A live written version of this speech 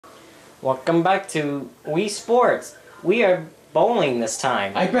Welcome back to Wii Sports. We are bowling this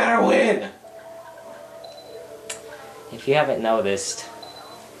time. I better win! If you haven't noticed,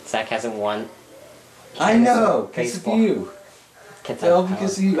 Zach hasn't won. I know! Because of you. All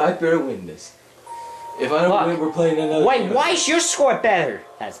because of you. I better win this. If I don't win, we're playing another Wait, game. why is your score better?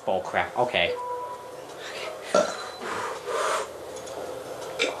 That's bullcrap. Okay.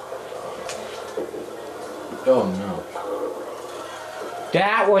 Oh no.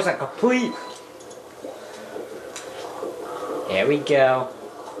 That was a complete... There we go.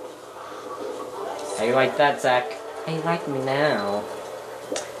 How you like that, Zach? How you like me now?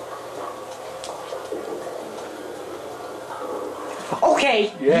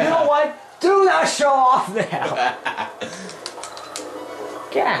 Okay, yeah. You know what? Do not show off now!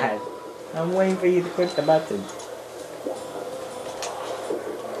 God, I'm waiting for you to click the button.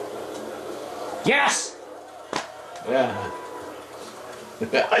 Yes! Yeah.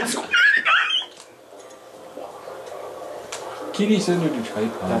 I swear to God! Kitty's under the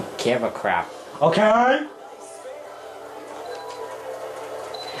tripod. Don't give a crap. Okay?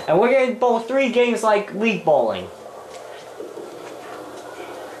 And we're gonna bowl 3 games like league bowling.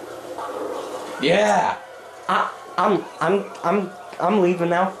 Yeah! I'm leaving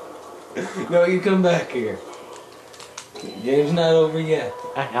now. No, you come back here. Game's not over yet.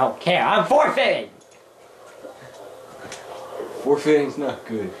 I don't care. I'm forfeiting. Forfeiting's not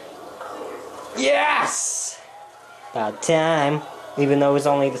good. Yes! About time. Even though it's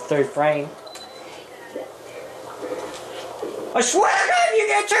only the 3rd frame. I swear to God, you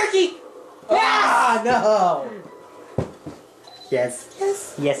get turkey! Yes! Ah, no! Yes,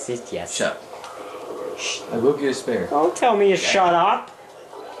 yes, yes, yes, yes. Shut up. I will get a spare. Don't tell me to shut up.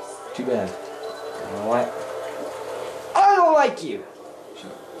 Too bad. You know what? I don't like you.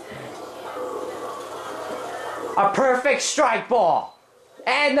 Shut A up. perfect strike ball.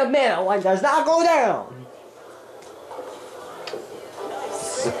 And the middle one does not go down.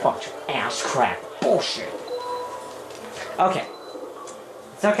 This is a bunch of ass crap bullshit. Okay.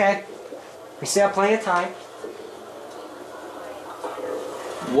 It's okay. We still have plenty of time.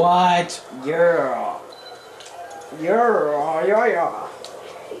 What? Yeah. Yeah.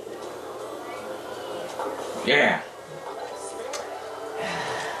 Yeah.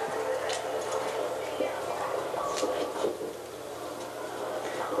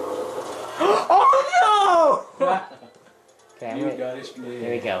 Oh no! Okay, You got it.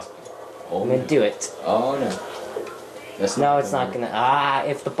 there we go. Oh, I'm gonna do it. Oh no. That's No, it's not gonna. Ah,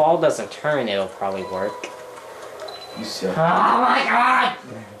 if the ball doesn't turn, it'll probably work. You suck. Oh my God!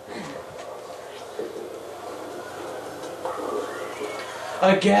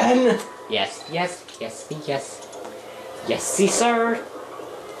 Again? Yes, yes, yes, yes. Yes, see, sir.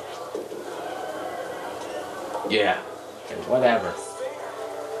 Yeah. Okay, whatever.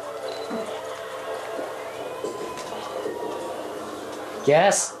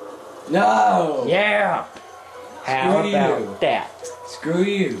 Yes? No! Yeah! How Screw about you. that? Screw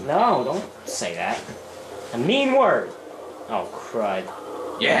you. No, don't say that. A mean word. Oh, crud.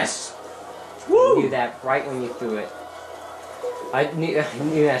 Yes! I knew that right when you threw it. I knew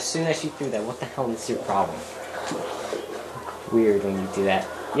as soon as you threw that. What the hell is your problem? Weird when you do that.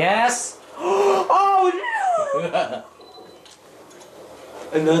 Yes? Oh no!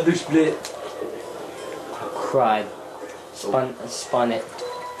 Another split. Crud. Spun it.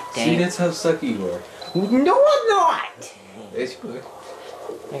 Dang. See, that's how sucky you are. No, I'm not! It's good.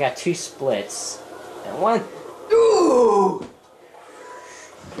 I got 2 splits. And 1. Ooh!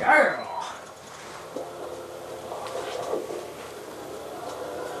 Girl!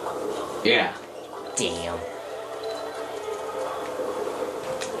 Yeah. Damn.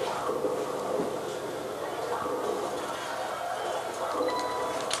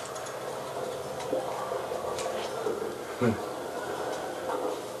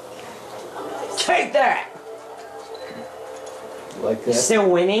 Take that! Like You're that? still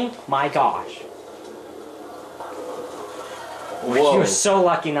winning? My gosh. Whoa. You're so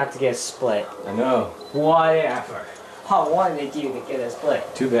lucky not to get a split. I know. Whatever. I wanted you to get a split.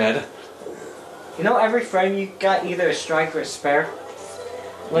 Too bad. You know, every frame you got either a strike or a spare?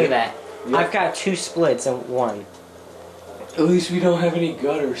 Look at that. Yep. I've got 2 splits and 1. At least we don't have any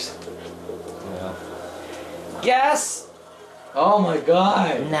gutters. Yeah. Yes! Oh my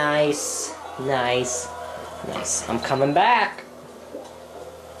god! Nice. Nice. Nice. I'm coming back.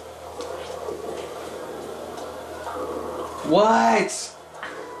 What?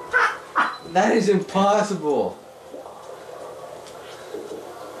 That is impossible.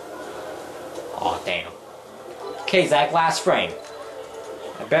 Oh, damn. Okay, Zach, last frame.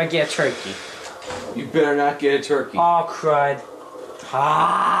 I better get a turkey. You better not get a turkey. Oh, crud.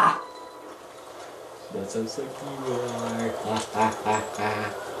 Ah! That's how sick you are.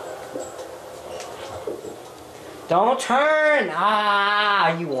 Don't turn!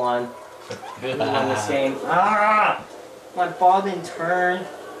 Ah, you won. You won this game. Ah! My ball didn't turn.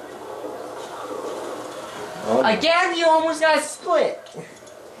 Oh, no. Again, you almost got split.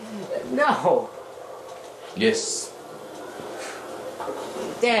 No. Yes.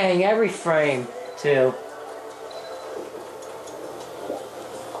 Dang, every frame, too.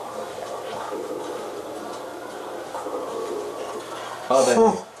 Oh, then.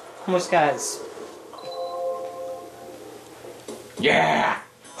 Almost got it. Yeah!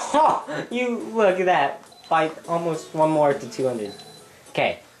 Oh, you look at that. Fight almost one more to 200.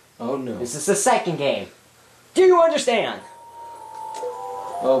 Okay, Oh no. this is the second game. Do you understand?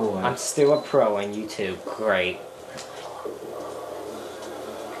 Oh boy. I'm still a pro on YouTube. Great.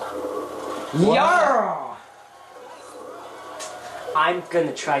 What? Yeah! I'm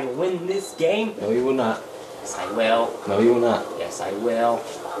gonna try to win this game. No, you will not. Yes, I will. No, you will not. Yes, I will.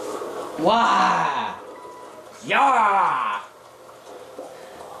 Why? Yeah!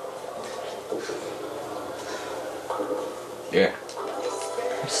 Yeah.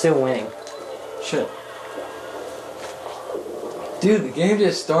 I'm still winning. Shut up. Dude, the game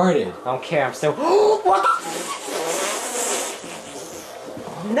just started. I don't care. I'm still. What the?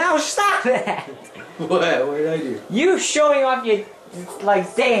 No, stop that! What? What did I do? You showing off your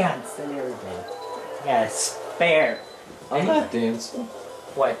like dance and everything. Yes, fair. I'm not dancing.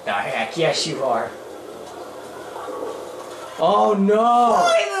 What the heck? Yes, you are. Oh no!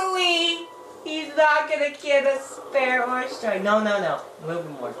 Finally, he's not gonna get a spare or a strike. No, no, no. A little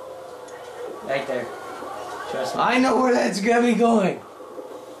bit more. Right there. Trust me. I know where that's gonna be going.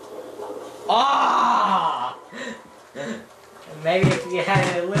 Ah! Maybe if you had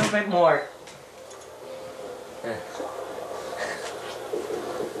it a little bit more.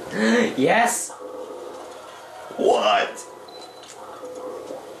 Yes. What?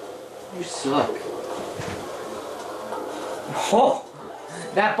 You suck. Oh,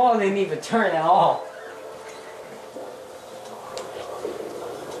 that ball didn't even turn at all.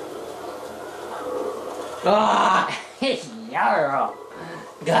 Ah! Yeah.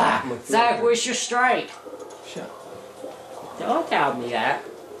 God. Zach, where's your strike? Shut up. Don't tell me that.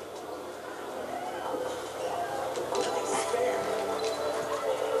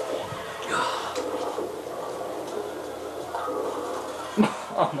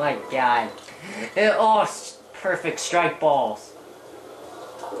 Oh my god. Oh, perfect strike balls.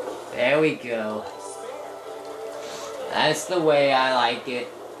 There we go. That's the way I like it.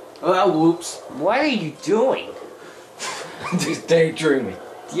 Oh, whoops. What are you doing? Just daydreaming.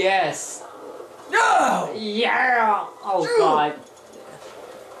 Yes. No! Yeah! Oh god.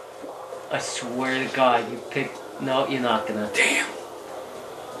 I swear to god, you picked... No, you're not gonna. Damn.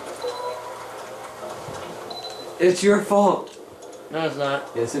 It's your fault. No, it's not.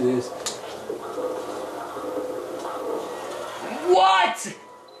 Yes, it is. What?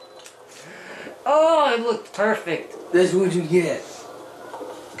 Oh, it looked perfect. That's what you get.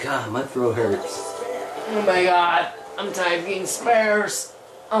 God, my throat hurts. Oh my god. I'm tired of getting spares.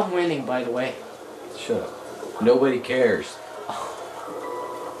 I'm winning, by the way. Shut up. Nobody cares.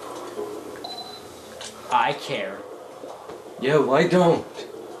 I care. Yo, I don't.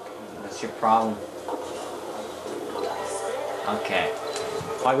 That's your problem. Okay.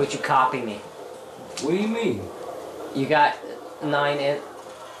 Why would you copy me? What do you mean? You got 9 in.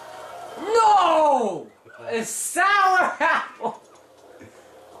 No! A sour apple!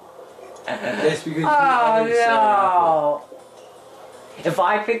 That's because you Oh are a sour no! If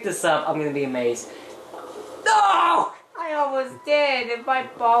I pick this up, I'm gonna be amazed. No! I almost did. If my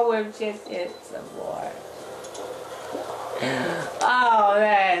ball would have just hit some more. Oh,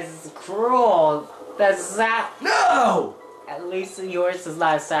 that's cruel. That's that. No! At least yours is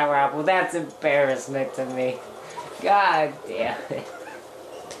not a sour apple. That's embarrassment to me. God damn it.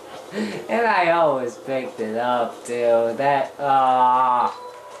 And I always picked it up too. That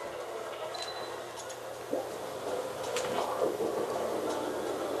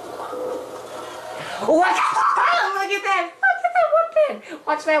What? Look at that! Look at that one pin!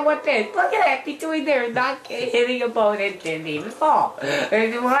 Watch that one pin! Look at that! Between there, not hitting a boat and didn't even fall.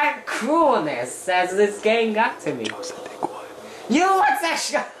 And what cruelness has this game got to me? You know what's that?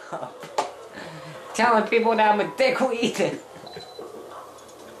 Shut up! Telling people that I'm a dick eating.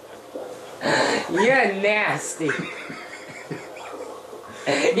 You're nasty.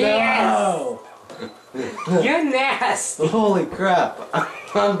 Yes! You're nasty. Holy crap.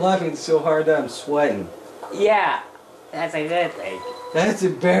 I'm laughing so hard that I'm sweating. Yeah, that's a good thing. That's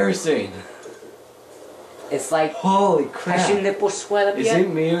embarrassing. It's like, Holy has crap. your nipple sweat up Is yet? it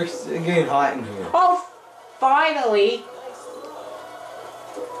me or is it getting hot in here? Oh, finally!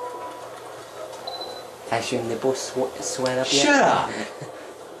 Has your nipple sweat up yet? Shut up!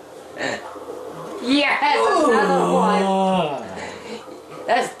 Yes, another one!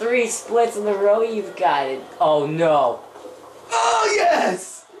 That's 3 splits in a row you've got it. Oh no. Oh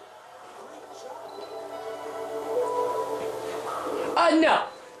yes! Oh no!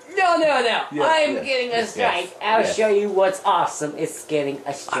 No, no, no! Yes, I'm yes, getting a yes, strike. yes, I'll yes. show you what's awesome. It's getting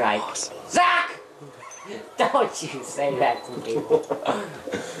a strike. Awesome. Zach! Don't you say that to people.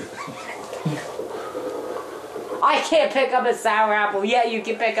 I can't pick up a sour apple. Yeah, you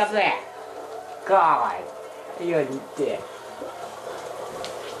can pick up that. God. You're a dick.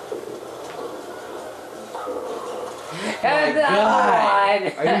 And my God.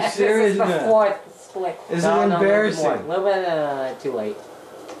 one. Are you serious This is the now? 4th split. This no, is no, embarrassing. A little bit too late.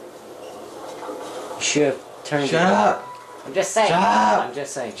 Should have turned Shut it up! I'm just saying. Shut up. I'm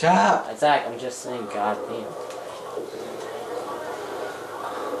just saying. Shut up! Zach, I'm just saying. God damn.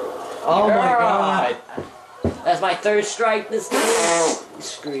 Oh my God! That's my 3rd strike this game.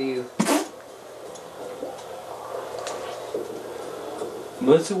 Screw you.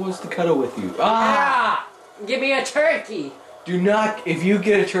 Melissa wants to cuddle with you. Ah! Ah! Give me a turkey. Do not, if you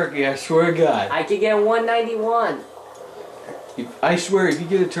get a turkey, I swear to God. I could get 191. I swear, if you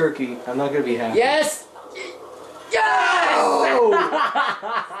get a turkey, I'm not gonna be happy. Yes! Yes! No!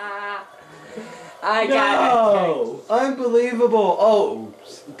 I got it. No! Unbelievable! Oh,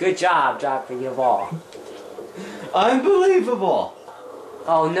 oops. Good job dropping the ball. Unbelievable!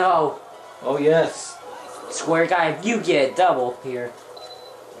 Oh no. Oh yes. Square guy, you get a double here.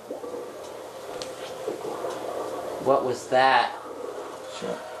 What was that?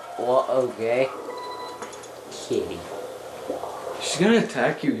 Shut. Well, okay. Kitty. She's gonna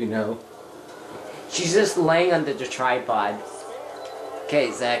attack you, you know. She's just laying under the tripod.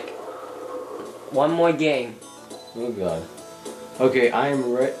 Okay, Zach. One more game. Oh God. Okay, I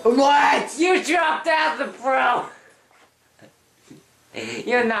am ready. What? You dropped out the pro!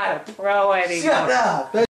 You're not a pro anymore. Shut up!